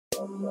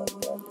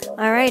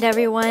All right,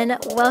 everyone,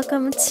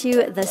 welcome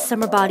to the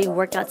Summer Body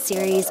Workout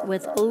Series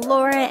with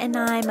Laura and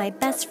I, my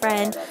best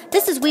friend.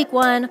 This is week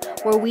 1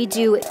 where we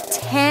do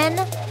 10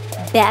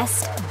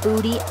 best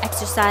booty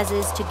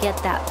exercises to get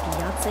that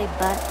Beyonce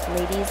butt.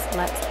 Ladies,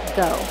 let's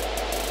go.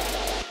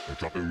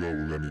 Drop it low,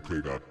 let me play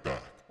that back.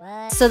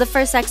 So the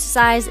first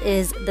exercise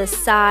is the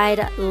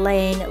side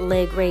laying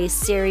leg raise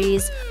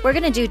series. We're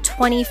gonna do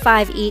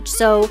 25 each.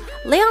 So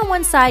lay on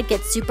one side,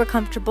 get super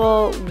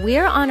comfortable.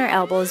 We're on our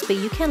elbows, but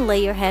you can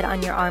lay your head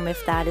on your arm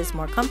if that is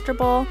more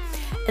comfortable.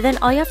 And then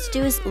all you have to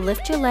do is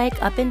lift your leg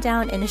up and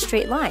down in a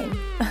straight line.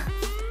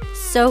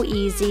 So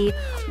easy.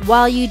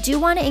 While you do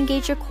want to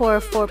engage your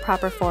core for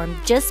proper form,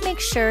 just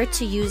make sure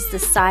to use the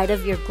side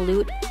of your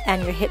glute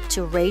and your hip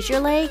to raise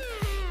your leg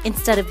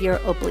instead of your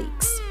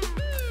obliques.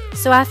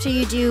 So after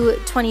you do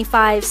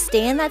 25,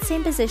 stay in that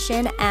same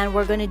position and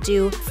we're going to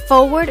do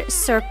forward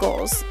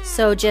circles.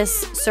 So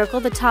just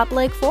circle the top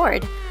leg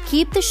forward.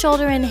 Keep the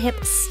shoulder and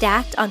hip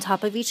stacked on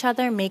top of each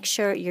other. Make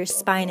sure your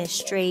spine is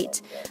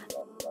straight.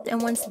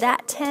 And once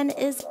that 10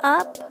 is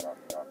up,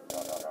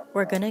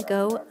 we're going to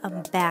go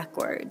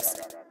backwards.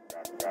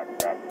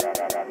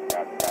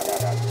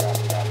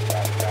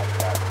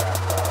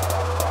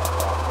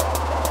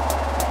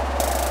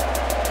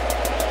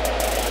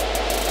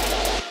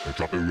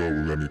 Drop it low,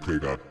 let me play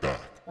that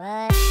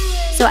back.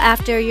 So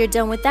after you're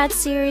done with that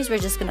series, we're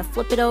just gonna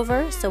flip it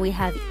over so we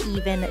have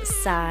even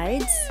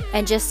sides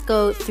and just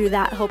go through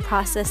that whole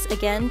process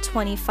again.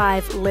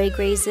 25 leg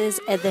raises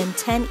and then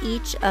 10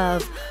 each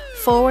of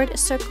forward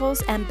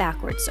circles and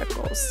backward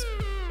circles.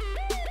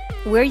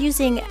 We're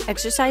using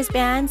exercise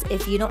bands.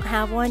 If you don't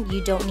have one,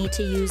 you don't need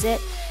to use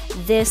it.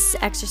 This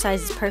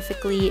exercise is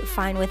perfectly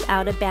fine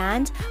without a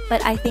band,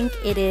 but I think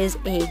it is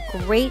a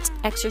great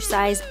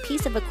exercise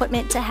piece of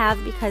equipment to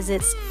have because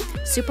it's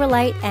super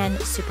light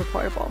and super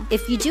portable.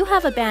 If you do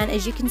have a band,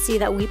 as you can see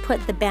that we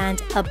put the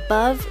band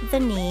above the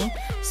knee,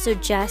 so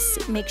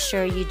just make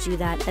sure you do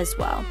that as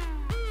well.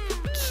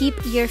 Keep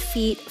your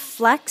feet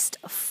flexed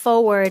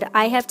forward.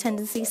 I have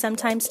tendency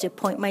sometimes to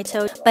point my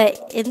toe,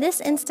 but in this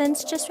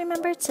instance, just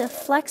remember to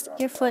flex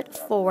your foot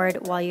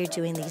forward while you're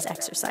doing these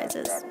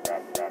exercises.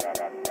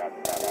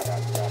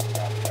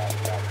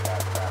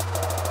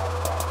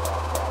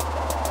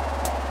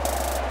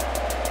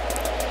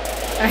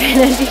 All right,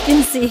 as you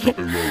can see,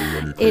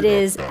 it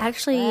is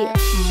actually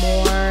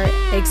more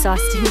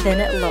exhausting than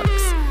it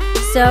looks.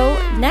 So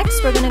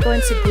next we're gonna go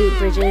into glute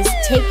bridges.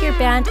 Take your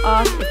band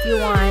off if you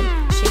want.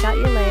 Shake out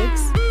your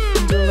legs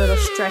and do a little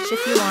stretch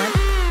if you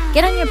want.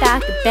 Get on your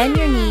back, bend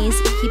your knees,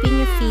 keeping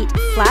your feet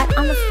flat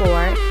on the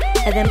floor,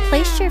 and then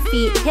place your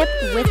feet hip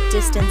width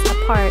distance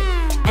apart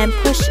and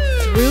push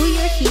through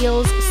your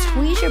heels,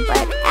 squeeze your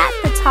butt at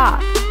the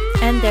top.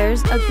 And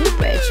there's a glute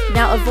bridge.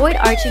 Now avoid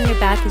arching your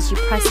back as you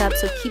press up,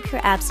 so keep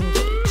your abs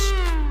engaged.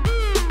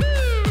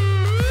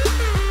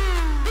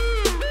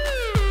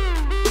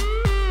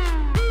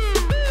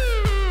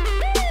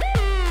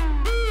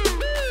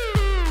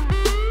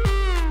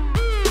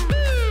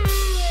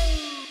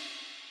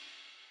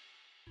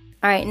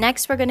 All right,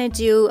 next we're gonna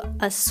do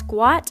a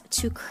squat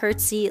to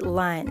curtsy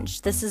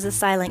lunge. This is a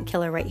silent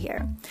killer right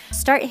here.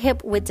 Start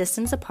hip width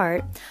distance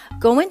apart,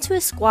 go into a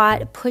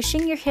squat,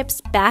 pushing your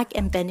hips back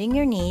and bending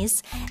your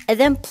knees, and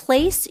then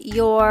place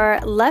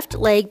your left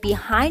leg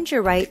behind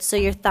your right so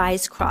your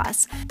thighs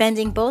cross,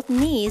 bending both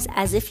knees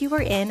as if you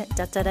were in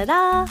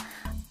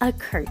a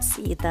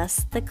curtsy,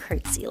 thus the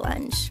curtsy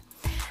lunge.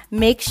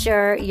 Make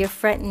sure your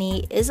front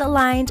knee is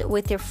aligned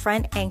with your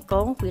front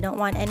ankle. We don't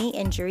want any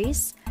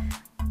injuries.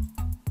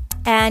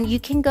 And you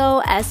can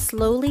go as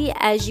slowly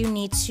as you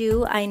need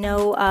to. I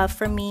know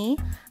for me,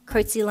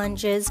 curtsy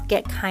lunges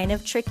get kind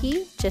of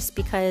tricky just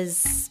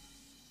because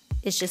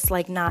it's just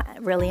like not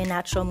really a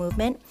natural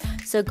movement.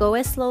 So go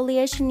as slowly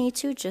as you need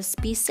to,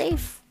 just be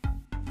safe.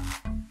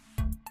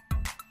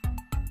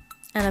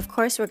 And of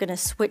course, we're gonna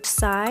switch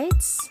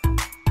sides.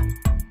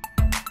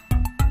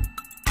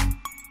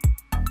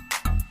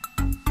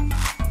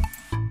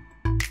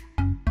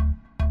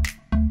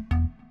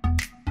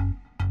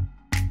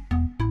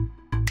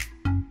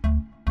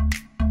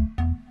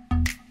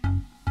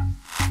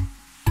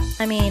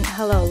 I mean,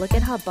 hello, look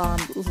at how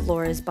bomb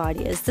Laura's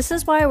body is. This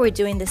is why we're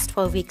doing this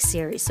 12-week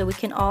series, so we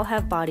can all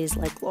have bodies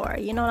like Laura.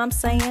 You know what I'm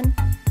saying?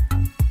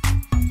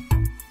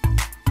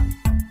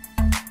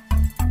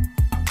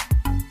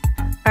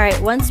 All right,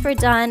 once we're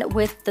done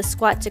with the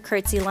squat to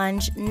curtsy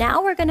lunge,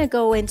 now we're gonna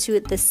go into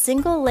the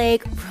single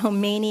leg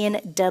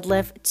Romanian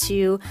deadlift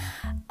to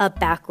a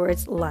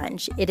backwards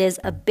lunge. It is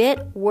a bit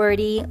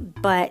wordy,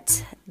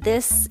 but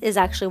this is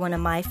actually one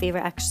of my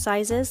favorite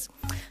exercises.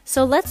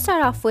 So let's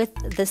start off with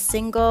the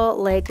single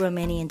leg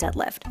Romanian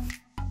deadlift.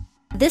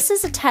 This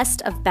is a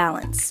test of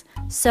balance.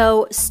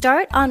 So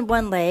start on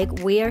one leg,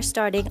 we are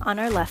starting on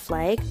our left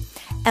leg,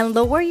 and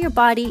lower your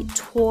body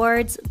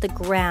towards the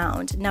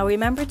ground. Now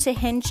remember to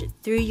hinge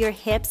through your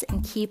hips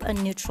and keep a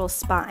neutral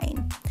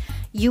spine.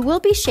 You will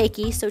be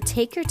shaky, so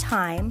take your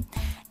time.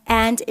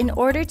 And in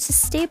order to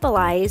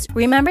stabilize,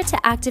 remember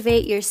to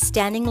activate your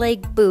standing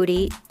leg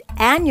booty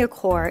and your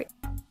core.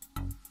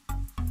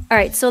 All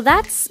right, so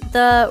that's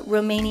the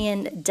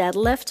Romanian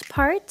deadlift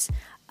part.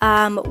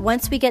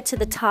 Once we get to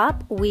the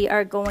top, we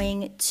are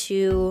going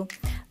to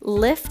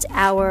lift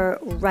our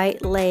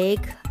right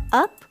leg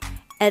up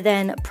and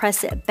then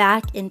press it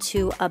back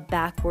into a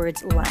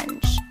backwards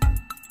lunge.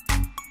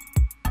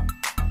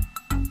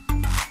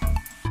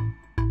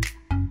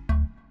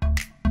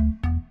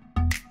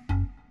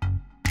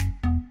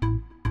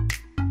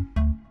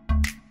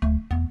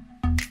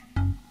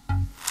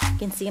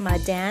 You can see my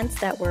dance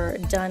that we're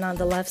done on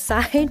the left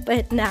side,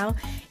 but now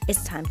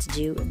it's time to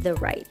do the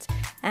right.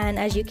 And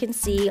as you can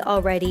see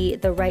already,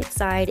 the right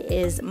side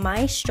is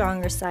my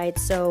stronger side,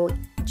 so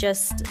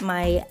just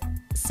my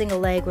single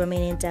leg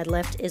Romanian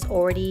deadlift is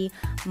already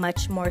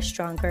much more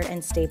stronger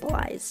and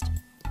stabilized.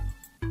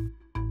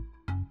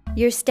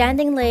 Your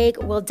standing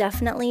leg will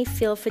definitely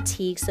feel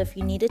fatigue, so if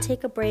you need to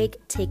take a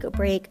break, take a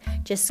break.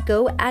 Just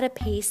go at a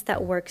pace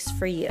that works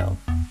for you.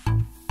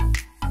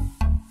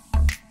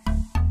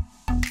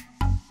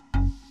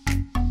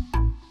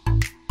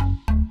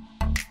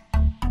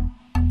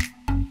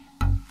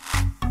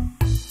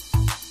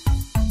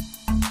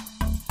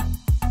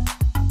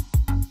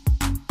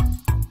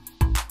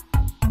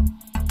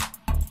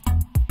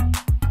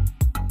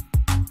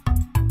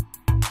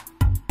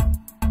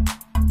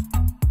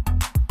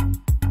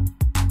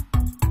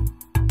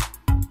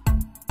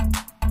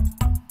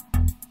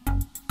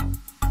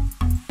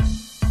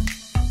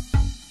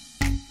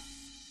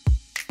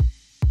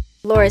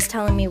 Laura's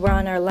telling me we're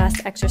on our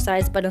last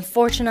exercise, but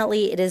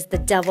unfortunately it is the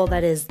devil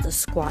that is the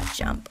squat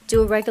jump.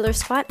 Do a regular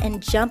squat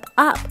and jump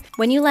up.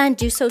 When you land,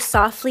 do so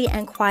softly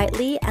and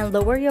quietly and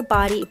lower your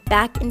body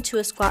back into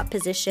a squat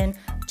position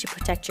to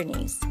protect your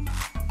knees.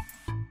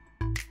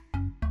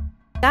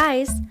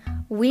 Guys,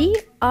 we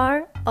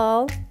are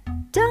all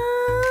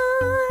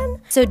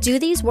done. So do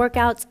these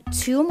workouts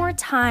 2 more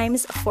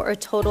times for a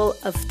total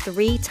of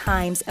 3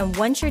 times. And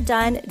once you're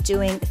done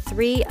doing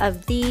 3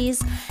 of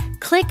these,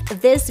 click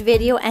this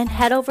video and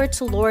head over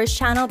to Laura's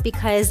channel,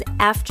 because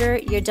after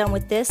you're done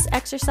with this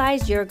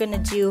exercise, you're gonna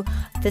do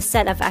the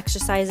set of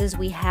exercises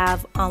we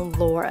have on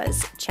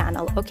Laura's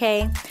channel,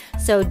 okay?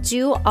 So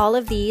do all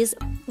of these,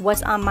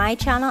 what's on my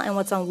channel and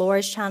what's on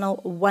Laura's channel,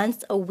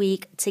 once a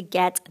week to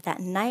get that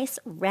nice,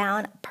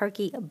 round,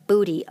 perky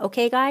booty,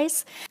 okay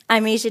guys?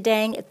 I'm Asia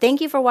Dang.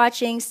 Thank you for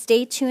watching.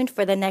 Stay tuned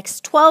for the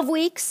next 12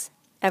 weeks.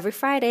 Every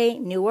Friday,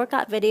 new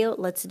workout video.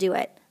 Let's do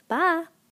it. Bye.